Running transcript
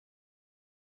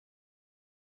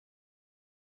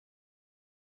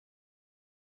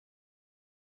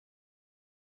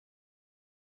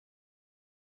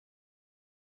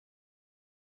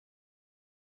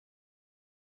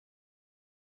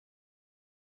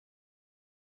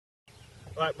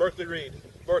All right, Berkeley Reed.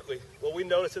 Berkeley, what we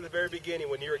noticed at the very beginning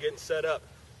when you were getting set up,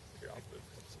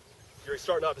 you're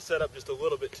starting off to set up just a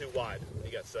little bit too wide when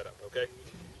you got set up, okay?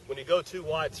 When you go too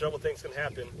wide, several things can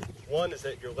happen. One is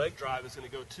that your leg drive is going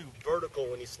to go too vertical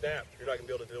when you snap. You're not going to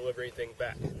be able to deliver anything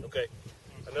back, okay?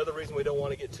 Another reason we don't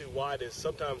want to get too wide is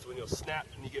sometimes when you'll snap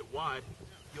and you get wide,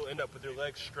 you'll end up with your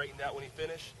legs straightened out when you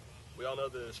finish. We all know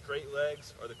that the straight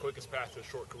legs are the quickest path to a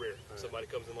short career. Somebody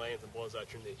comes and lands and blows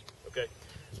out your knee, okay?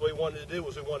 So what we wanted to do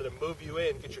was we wanted to move you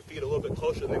in, get your feet a little bit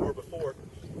closer than they were before.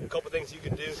 And a couple things you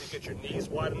can do to get your knees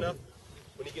wide enough.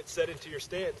 When you get set into your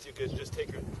stance, you could just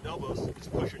take your elbows,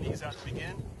 just push your knees out to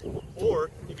begin, or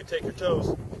you could take your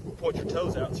toes, point your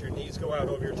toes out so your knees go out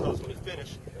over your toes when you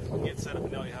finish, and get set up,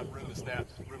 and now you have room to snap,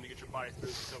 room to get your body through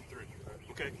to come through.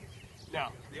 Okay?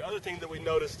 Now, the other thing that we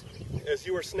noticed as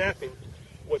you were snapping,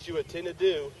 what you would tend to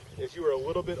do is you were a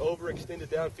little bit overextended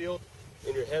downfield,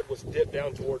 and your head was dipped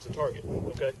down towards the target.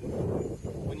 Okay?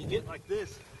 When you get like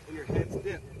this, and your head's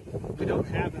dipped, we don't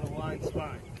have an aligned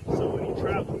spine. So when you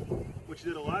travel, what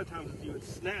you did a lot of times is you would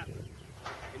snap,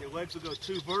 and your legs would go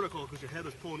too vertical because your head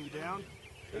was pulling you down,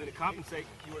 and then to compensate,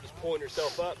 you were just pulling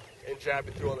yourself up and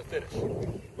jabbing through on the finish.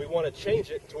 We want to change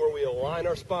it to where we align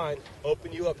our spine,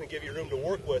 open you up and give you room to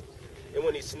work with, and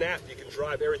when you snap, you can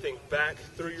drive everything back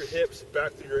through your hips,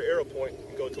 back through your arrow point,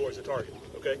 and go towards the target,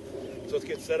 okay? So let's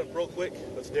get set up real quick.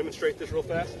 Let's demonstrate this real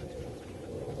fast.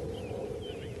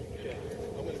 Okay.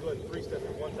 I'm going to go ahead and three-step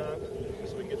it one time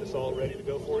so we can get this all ready to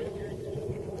go for you.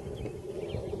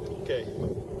 Okay,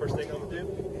 first thing I'm going to do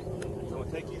is I'm going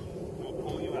to take you, I'm going to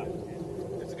pull you out.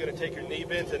 It's going to take your knee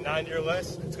bends at 90 or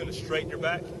less. It's going to straighten your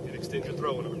back and extend your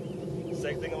throwing arm.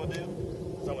 Second thing I'm going to do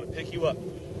is I'm going to pick you up.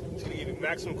 It's going to give you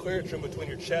maximum clearance room between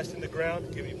your chest and the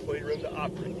ground, give you plenty of room to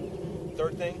operate.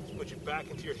 Third thing, put you back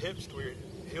into your hips to where your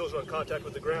heels are in contact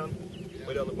with the ground,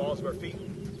 way down the balls of our feet.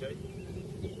 Okay?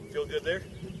 Feel good there?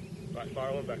 All right,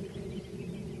 fire one back.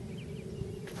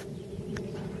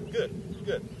 Good,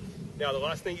 good. Now the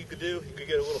last thing you could do, you could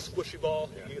get a little squishy ball,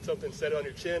 you can get something set on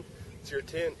your chin, so your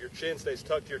chin stays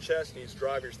tucked to your chest, and you just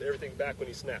drive everything back when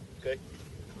you snap, okay?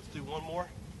 Let's do one more.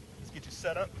 Let's get you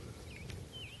set up.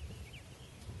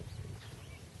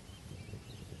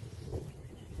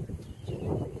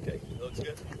 Okay, that looks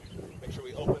good. Make sure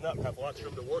we open up, have lots of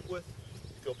room to work with.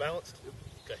 Feel balanced?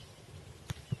 Okay.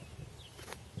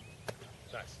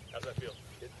 Nice. How's that feel?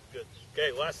 Good. Good.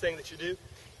 Okay, last thing that you do,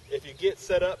 if you get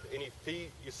set up and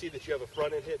you see that you have a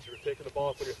front end hitch, you're picking the ball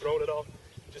up when you're throwing it off,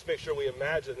 just make sure we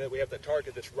imagine that we have that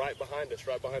target that's right behind us,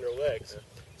 right behind our legs.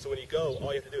 So when you go,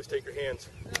 all you have to do is take your hands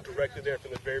directly there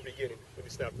from the very beginning when you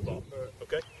snap the ball.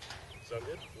 Okay? Sound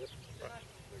good? Yep. All right.